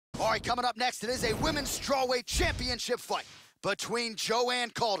All right, coming up next, it is a women's strawweight championship fight between Joanne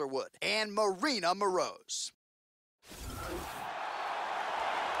Calderwood and Maryna Moroz.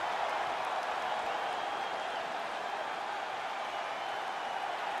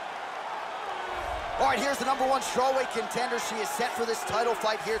 All right, here's the #1 strawweight contender. She is set for this title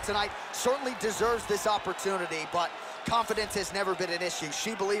fight here tonight. Certainly deserves this opportunity, but confidence has never been an issue.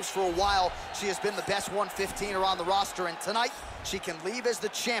 She believes for a while she has been the best 115er on the roster, and tonight she can leave as the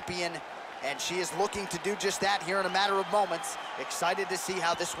champion, and she is looking to do just that here in a matter of moments. Excited to see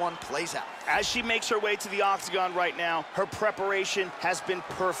how this one plays out. As she makes her way to the octagon right now, her preparation has been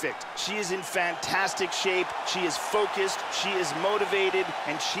perfect. She is in fantastic shape, she is focused, she is motivated,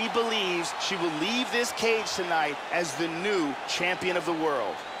 and she believes she will leave this cage tonight as the new champion of the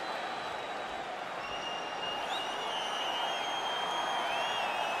world.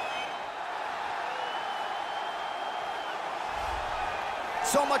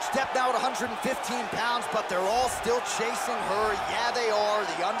 So much depth now at 115 pounds, but they're all still chasing her. Yeah, they are,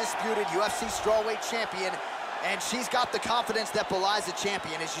 the undisputed UFC strawweight champion, and she's got the confidence that belies a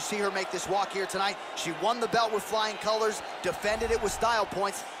champion. As you see her make this walk here tonight, she won the belt with flying colors, defended it with style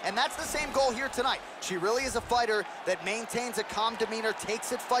points, and that's the same goal here tonight. She really is a fighter that maintains a calm demeanor,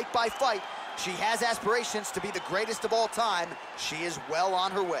 takes it fight by fight. She has aspirations to be the greatest of all time. She is well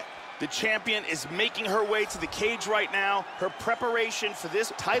on her way. The champion is making her way to the cage right now. Her preparation for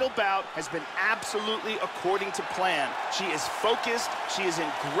this title bout has been absolutely according to plan. She is focused, she is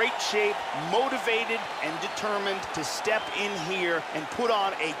in great shape, motivated, and determined to step in here and put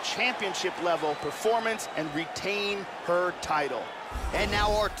on a championship level performance and retain her title. And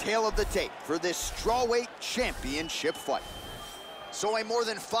now our tale of the tape for this strawweight championship fight. So a more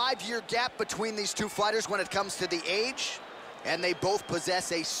than 5-year gap between these two fighters when it comes to the age, and they both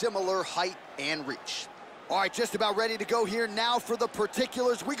possess a similar height and reach. All right, just about ready to go here now for the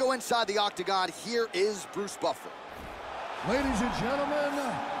particulars. We go inside the octagon. Here is Bruce Buffer. Ladies and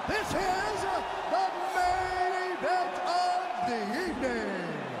gentlemen, this is the main event of the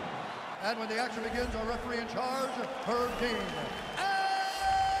evening. And when the action begins, our referee in charge, Herb Dean. And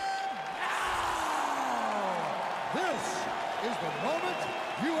now, this is the moment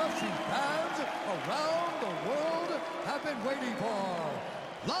UFC fans around the world have been waiting for.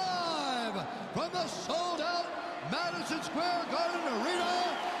 Live from the sold-out Madison Square Garden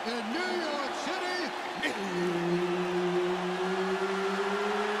Arena in New York City, it's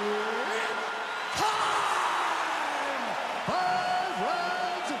time! 5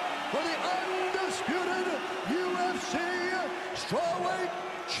 rounds for the undisputed UFC Strawweight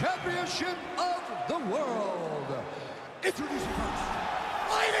Championship of the World. Introducing first,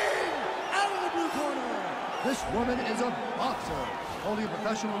 fighting out of the blue corner. This woman is a boxer, holding a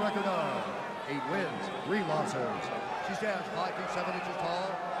professional record of 8 wins, 3 losses. She stands 5 feet 7 inches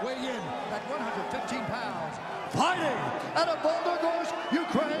tall, weighing in at 115 pounds. Fighting out of Volgogorsk,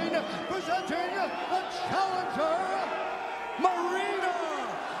 Ukraine, presenting the challenger, Maryna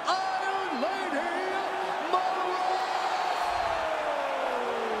Iron Lady Moroz.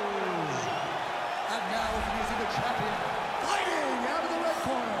 And now introducing the champion, fighting out of the red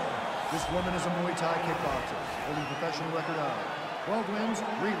corner. This woman is a Muay Thai kickboxer, holding a professional record of 12 wins,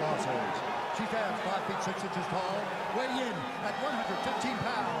 3 losses. She stands 5 feet 6 inches tall, weighing in at 115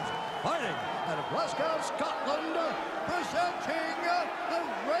 pounds. Fighting out of Glasgow, Scotland, presenting the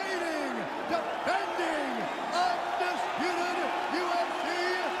reigning, defending, undisputed UFC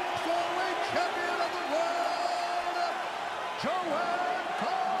strawweight champion of the world, Joanne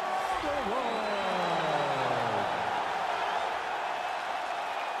Calderwood.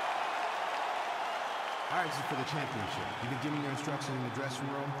 All right, this is for the championship. You've been giving your instructions in the dressing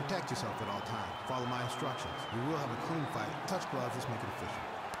room. Protect yourself at all times. Follow my instructions. We will have a clean fight. Touch gloves, let's make it official.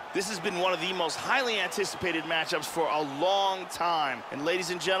 This has been one of the most highly anticipated matchups for a long time. And ladies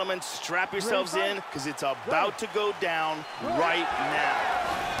and gentlemen, strap yourselves in, because it's about to go down right now.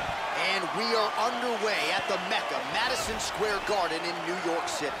 And we are underway at the Mecca, Madison Square Garden in New York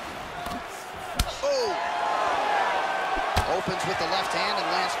City. Oh! Opens with the left hand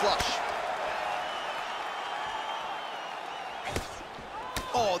and lands flush.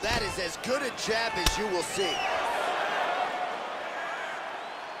 Oh, that is as good a jab as you will see.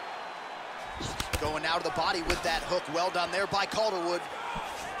 Going out of the body with that hook. Well done there by Calderwood.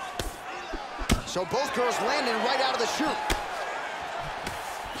 So both girls landing right out of the chute.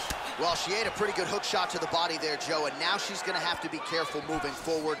 Well, she ate a pretty good hook shot to the body there, Joe, and now she's going to have to be careful moving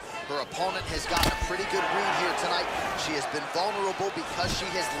forward. Her opponent has gotten a pretty good read here tonight. She has been vulnerable because she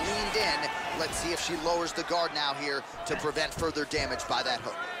has leaned in. Let's see if she lowers the guard now here to prevent further damage by that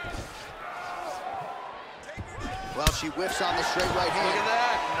hook. Well, she whiffs on the straight right hand. Look at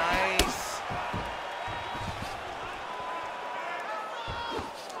that.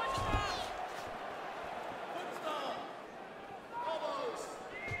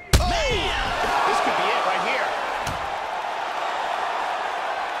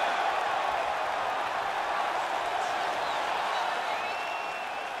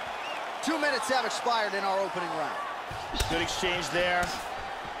 2 minutes have expired in our opening round. Good exchange there.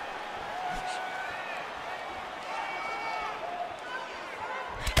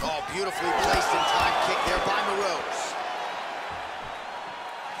 Oh, beautifully placed in time kick there by Moroz.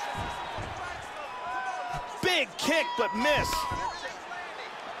 Big kick, but miss.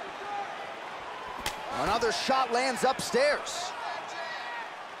 Another shot lands upstairs.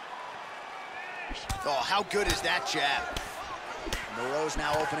 Oh, how good is that jab? Moroz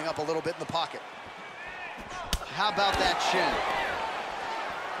now opening up a little bit in the pocket. How about that shin?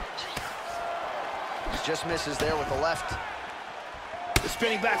 He just misses there with the left. The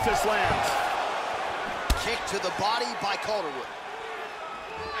spinning back fist lands. Kick to the body by Calderwood.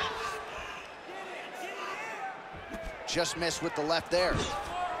 Just missed with the left there.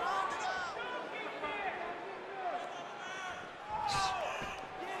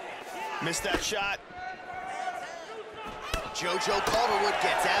 Missed that shot. JoJo Calderwood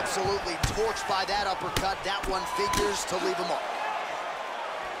gets absolutely torched by that uppercut. That one figures to leave him off.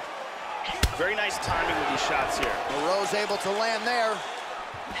 Very nice timing with these shots here. Moroz able to land there.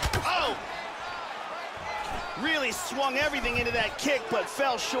 Oh! Really swung everything into that kick, but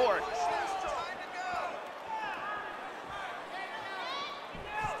fell short.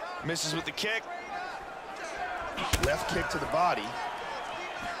 Misses with the kick. Left kick to the body.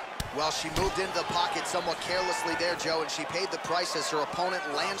 Well, she moved into the pocket somewhat carelessly there, Joe, and she paid the price as her opponent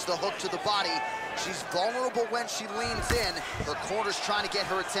lands the hook to the body. She's vulnerable when she leans in. Her corner's trying to get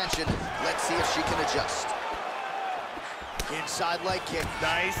her attention. Let's see if she can adjust. Inside leg kick.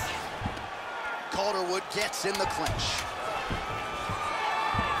 Nice. Calderwood gets in the clinch.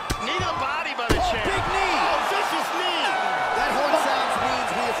 Knee to the body by the champ. Big knee. Oh, vicious knee. That horn sounds means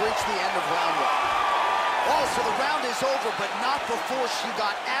we have reached the end of round one. Oh, so the round is over, but not before she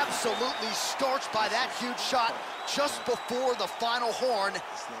got absolutely starched by that huge shot just before the final horn.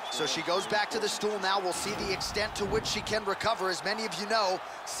 So she goes back to the stool now. We'll see the extent to which she can recover. As many of you know,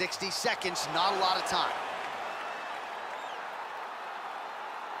 60 seconds, not a lot of time.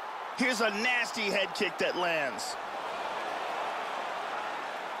 Here's a nasty head kick that lands.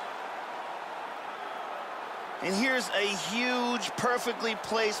 And here's a huge, perfectly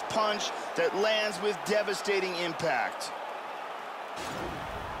placed punch that lands with devastating impact.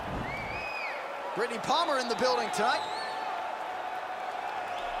 Brittany Palmer in the building tonight.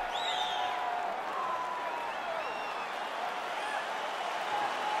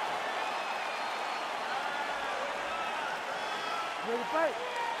 Ready to fight?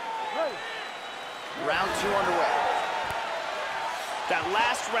 Ready. Round two underway. That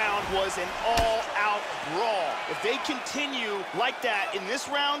last round was an all-out brawl. If they continue like that in this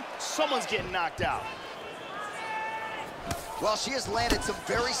round, someone's getting knocked out. Well, she has landed some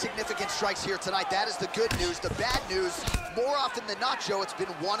very significant strikes here tonight. That is the good news. The bad news, more often than not, Joe, it's been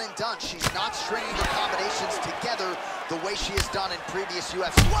one and done. She's not stringing the combinations together the way she has done in previous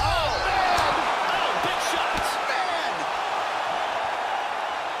UFC. Whoa! Man! Oh, big shots! Man!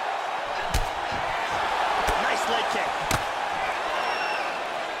 Nice leg kick.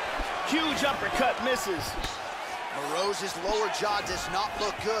 Huge uppercut misses. Moroz's lower jaw does not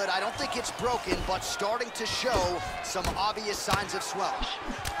look good. I don't think it's broken, but starting to show some obvious signs of swelling.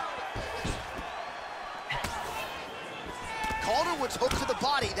 Calderwood's hook to the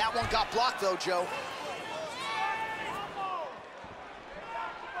body. That one got blocked, though, Joe.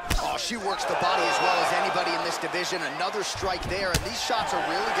 Oh, she works the body as well as anybody in this division. Another strike there, and these shots are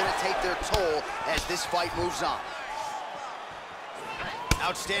really going to take their toll as this fight moves on.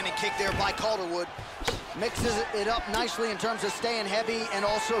 Outstanding kick there by Calderwood. Mixes it up nicely in terms of staying heavy and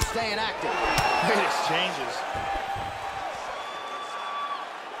also staying active. Great exchanges.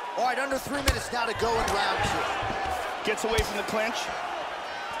 All right, under 3 minutes now to go in round two. Gets away from the clinch.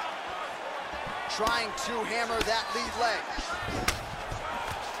 Trying to hammer that lead leg.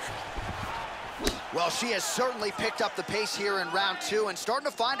 Well, she has certainly picked up the pace here in round two and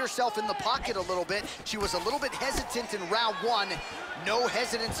starting to find herself in the pocket a little bit. She was a little bit hesitant in round one. No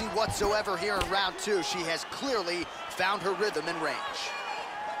hesitancy whatsoever here in round two. She has clearly found her rhythm and range.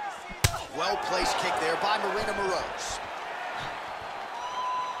 Well-placed kick there by Maryna Moroz.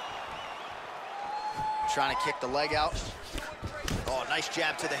 Trying to kick the leg out. Oh, nice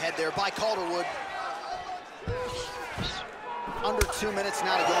jab to the head there by Calderwood. Under 2 minutes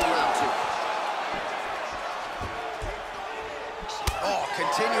now to go in round two. Oh,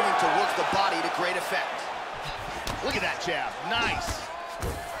 continuing to work the body to great effect. Look at that jab. Nice.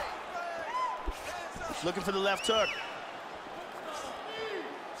 Looking for the left hook.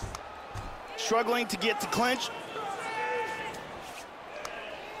 Struggling to get to clinch.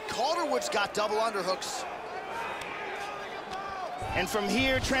 Calderwood's got double underhooks. And from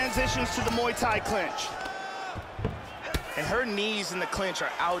here, transitions to the Muay Thai clinch. And her knees in the clinch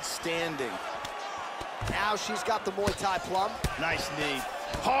are outstanding. Now she's got the Muay Thai plum. Nice knee.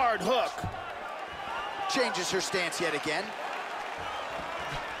 Hard hook. Changes her stance yet again.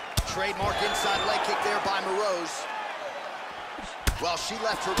 Trademark inside leg kick there by Moroz. Well, she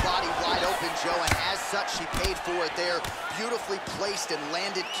left her body wide open, Joe, and as such, she paid for it there. Beautifully placed and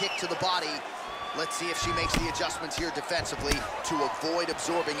landed kick to the body. Let's see if she makes the adjustments here defensively to avoid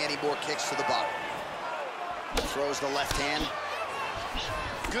absorbing any more kicks to the body. Throws the left hand.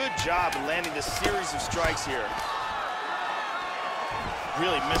 Good job in landing this series of strikes here.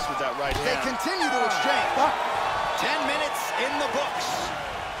 Really missed with that right hand. They continue to exchange. 10 minutes in the books.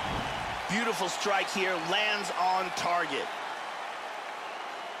 Beautiful strike here, lands on target.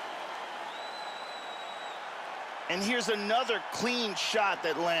 And here's another clean shot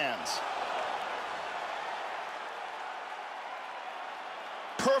that lands.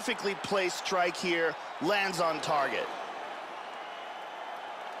 Perfectly placed strike here, lands on target.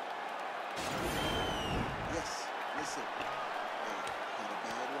 Yes, listen. Hey, had a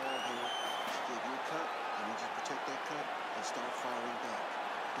bad round here. She gave you a cut. I need you to protect that cut and start firing back.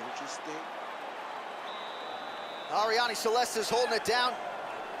 Don't just think. Ariane Celeste is holding it down.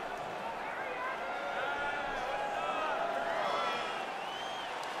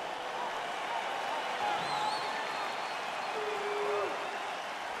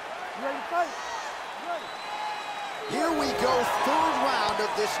 Here we go, third round of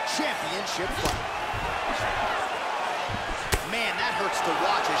this championship fight. Man, that hurts to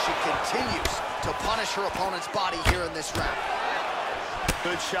watch as she continues to punish her opponent's body here in this round.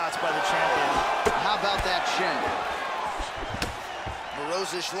 Good shots by the champion. How about that chin?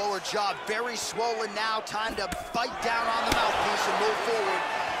 Moroz's lower jaw very swollen now. Time to bite down on the mouthpiece and move forward.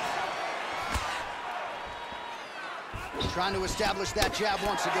 Trying to establish that jab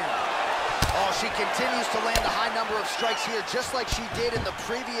once again. Oh, she continues to land a high number of strikes here, just like she did in the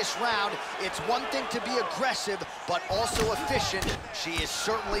previous round. It's one thing to be aggressive, but also efficient. She is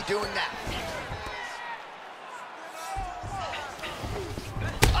certainly doing that.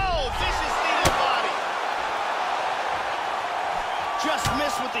 Oh, vicious knee to the body. Just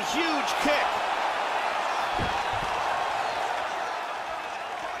missed with the huge kick.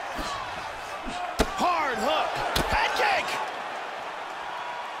 Hard hook. Head kick.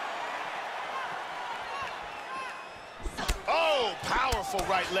 Oh, powerful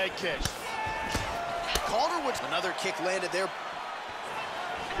right leg kick. Calderwood's another kick landed there.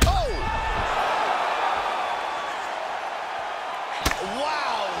 Oh!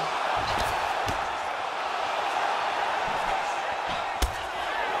 Wow.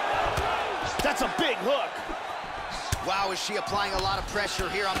 That's a big hook. Wow, is she applying a lot of pressure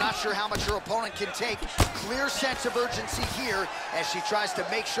here? I'm not sure how much her opponent can take. Clear sense of urgency here as she tries to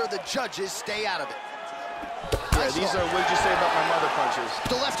make sure the judges stay out of it. Yeah, these are, what did you say about my mother punches?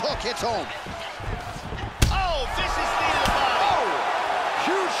 The left hook hits home. Oh, vicious knee to the body. Oh!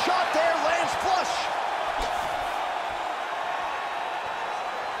 Huge shot there, lands flush.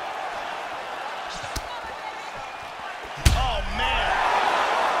 Oh, man.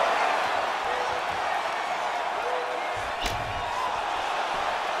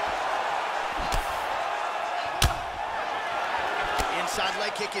 Inside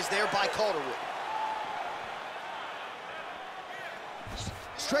leg kick is there by Calderwood.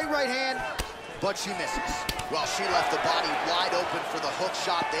 Straight right hand, but she misses. Well, she left the body wide open for the hook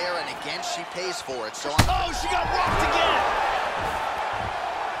shot there, and again, she pays for it. So Oh, she got rocked again.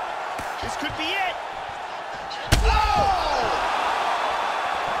 This could be it. Oh!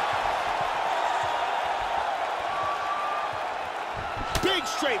 Big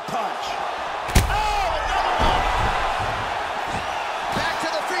straight punch. Oh, another one. Back to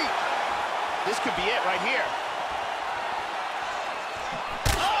the feet. This could be it right here.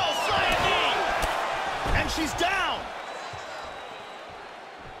 Oh, flying knee. And she's down.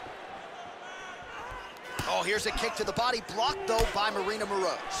 Oh, here's a kick to the body, blocked, though, by Maryna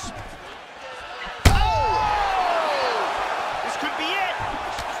Moroz. Oh! This could be it.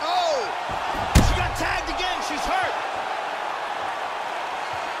 Oh! She got tagged again. She's hurt.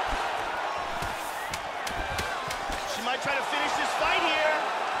 She might try to finish this fight here.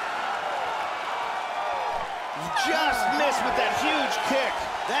 Just missed with that huge kick.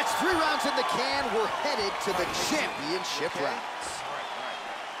 That's 3 rounds in the can. We're headed to the championship rounds. All right.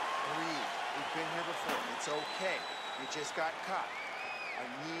 Breathe. We've been here before. It's okay. You just got caught. I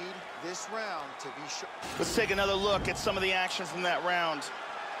need this round to be sure. Let's take another look at some of the action from that round.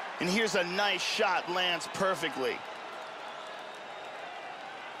 And here's a nice shot, lands perfectly.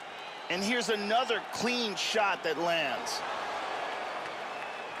 And here's another clean shot that lands.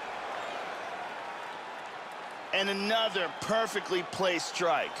 And another perfectly placed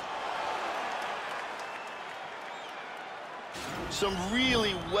strike. Some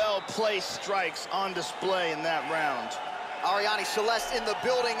really well-placed strikes on display in that round. Arianny Celeste in the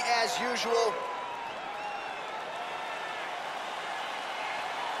building as usual.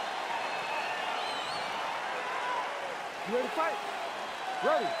 You ready to fight?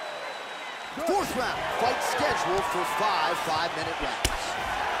 Ready. Fourth round, fight scheduled for 5 5-minute rounds.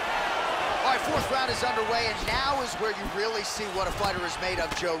 All right, fourth round is underway, and now is where you really see what a fighter is made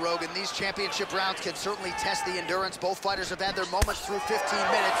of, Joe Rogan. These championship rounds can certainly test the endurance. Both fighters have had their moments through 15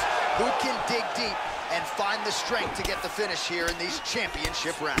 minutes. Who can dig deep and find the strength to get the finish here in these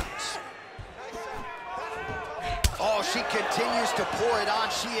championship rounds? Oh, she continues to pour it on.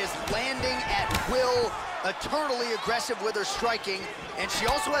 She is landing at will, eternally aggressive with her striking, and she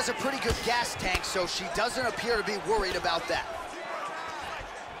also has a pretty good gas tank, so she doesn't appear to be worried about that.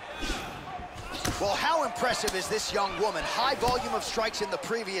 Well, how impressive is this young woman? High volume of strikes in the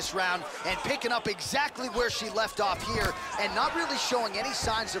previous round and picking up exactly where she left off here and not really showing any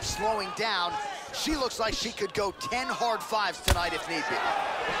signs of slowing down. She looks like she could go 10 hard fives tonight if need be.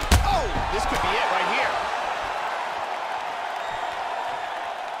 Oh, this could be it right here.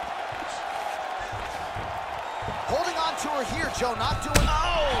 Holding on to her here, Joe, not doing...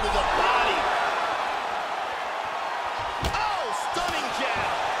 Oh, to the body. Oh, stunning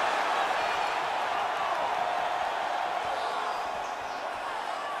jab.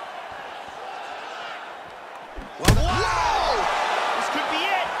 Well, whoa! This could be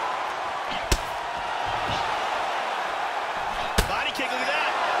it. Body kick, look at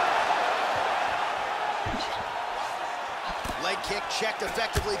that. leg kick checked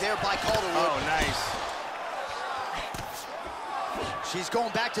effectively there by Calderwood. Oh, nice. She's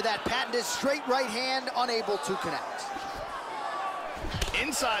going back to that patented straight right hand, unable to connect.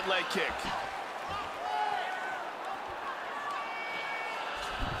 Inside leg kick.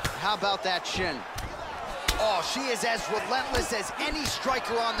 How about that shin? Oh, she is as relentless as any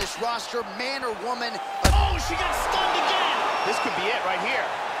striker on this roster, man or woman. Oh, she got stunned again. This could be it right here.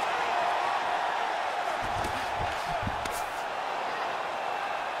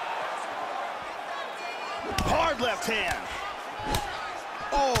 Hard left hand.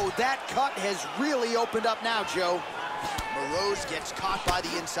 Oh, that cut has really opened up now, Joe. Moroz gets caught by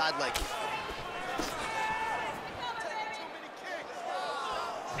the inside leg.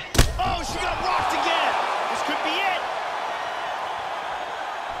 Oh, she got rocked again. This could be it.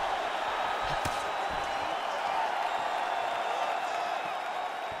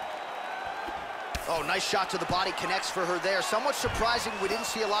 Oh, nice shot to the body, connects for her there. Somewhat surprising, we didn't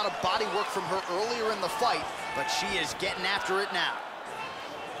see a lot of body work from her earlier in the fight, but she is getting after it now.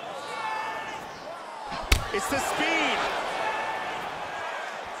 It's the speed.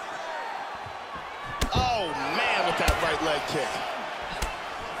 Oh, man, with that right leg kick.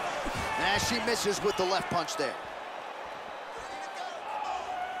 And she misses with the left punch there.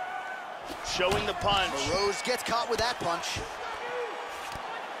 Showing the punch. Moroz gets caught with that punch.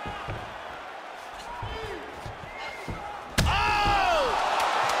 Oh!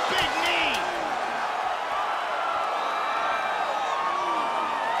 Big knee.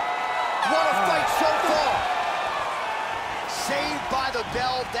 What a fight so far. Saved by the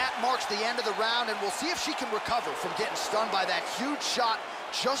bell. That marks the end of the round, and we'll see if she can recover from getting stunned by that huge shot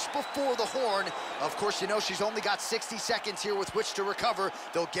just before the horn. Of course, you know she's only got 60 seconds here with which to recover.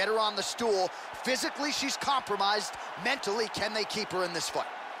 They'll get her on the stool. Physically, she's compromised. Mentally, can they keep her in this fight?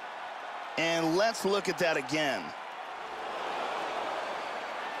 And let's look at that again.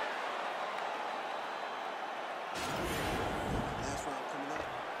 Last round coming up.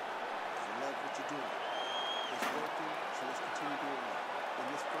 I love what you're doing. It's working, so let's continue doing that. In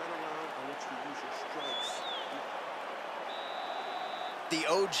this final round, I want you to use your strikes. The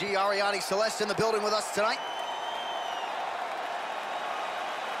OG Arianny Celeste in the building with us tonight.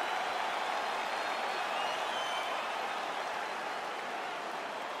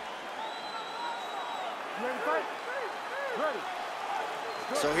 You ready to fight? Ready.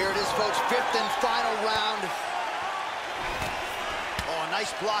 So here it is, folks, fifth and final round. Oh, a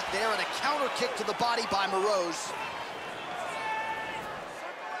nice block there and a counter kick to the body by Moroz.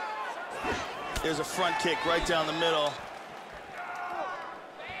 There's a front kick right down the middle.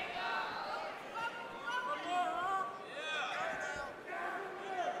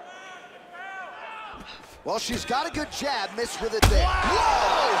 Well, she's got a good jab, missed with it there.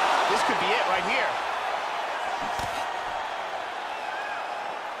 Whoa! This could be it right here.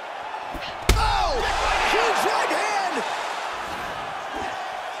 Oh! Huge right hand!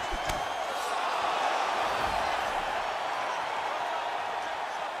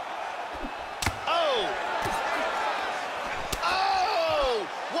 Oh!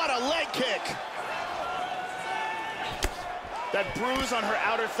 That bruise on her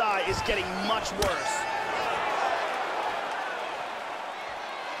outer thigh is getting much worse.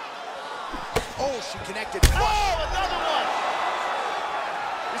 Oh, she connected flush. Oh, another one.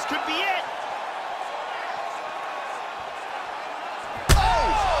 This could be it.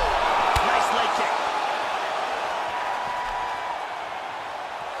 Oh! Nice leg kick.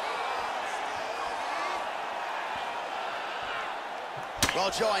 Well,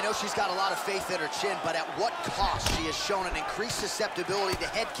 Joe, I know she's got a lot of faith in her chin, but at what cost? She has shown an increased susceptibility to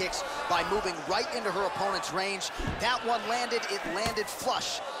head kicks by moving right into her opponent's range. That one landed, it landed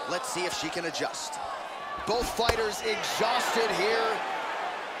flush. Let's see if she can adjust. Both fighters exhausted here.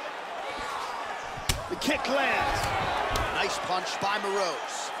 The kick lands. Nice punch by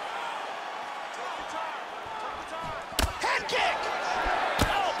Moroz. Head kick!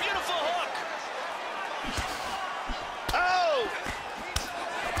 Oh, beautiful hook! Oh!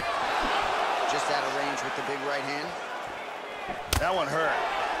 Just out of range with the big right hand. That one hurt.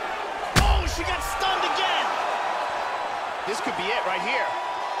 Oh, she got stunned again! This could be it right here.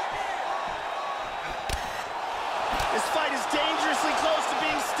 This fight is dangerously close to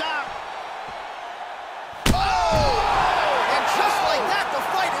being stopped. Oh! And just like that, the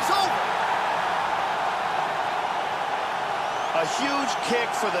fight is over. A huge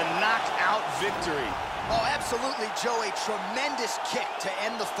kick for the knockout victory. Oh, absolutely, Joe. A tremendous kick to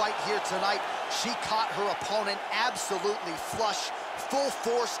end the fight here tonight. She caught her opponent absolutely flush, full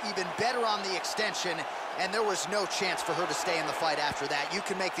force, even better on the extension, and there was no chance for her to stay in the fight after that. You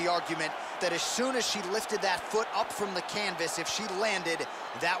can make the argument that as soon as she lifted that foot up from the canvas, if she landed,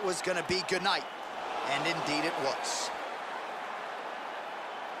 that was going to be good night. And indeed it was.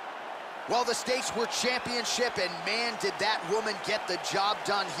 Well, the stakes were championship, and man, did that woman get the job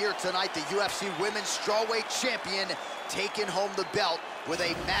done here tonight. The UFC Women's Strawweight Champion taking home the belt with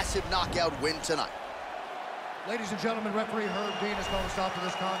a massive knockout win tonight. Ladies and gentlemen, referee Herb Dean has called a stop to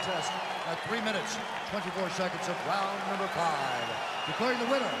this contest at 3 minutes, 24 seconds of round number 5. Declaring the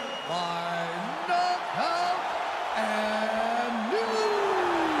winner by knockout and new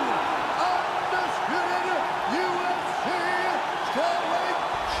undisputed UFC Strawweight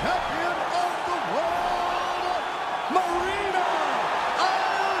Champion of the world, Maryna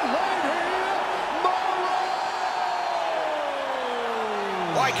Moroz!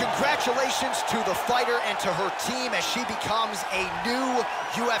 Why, congratulations to the fighter and to her team as she becomes a new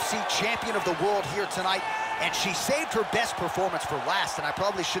UFC champion of the world here tonight. And she saved her best performance for last, and I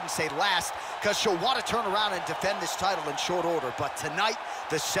probably shouldn't say last, because she'll want to turn around and defend this title in short order. But tonight,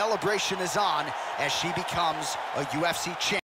 the celebration is on as she becomes a UFC champion.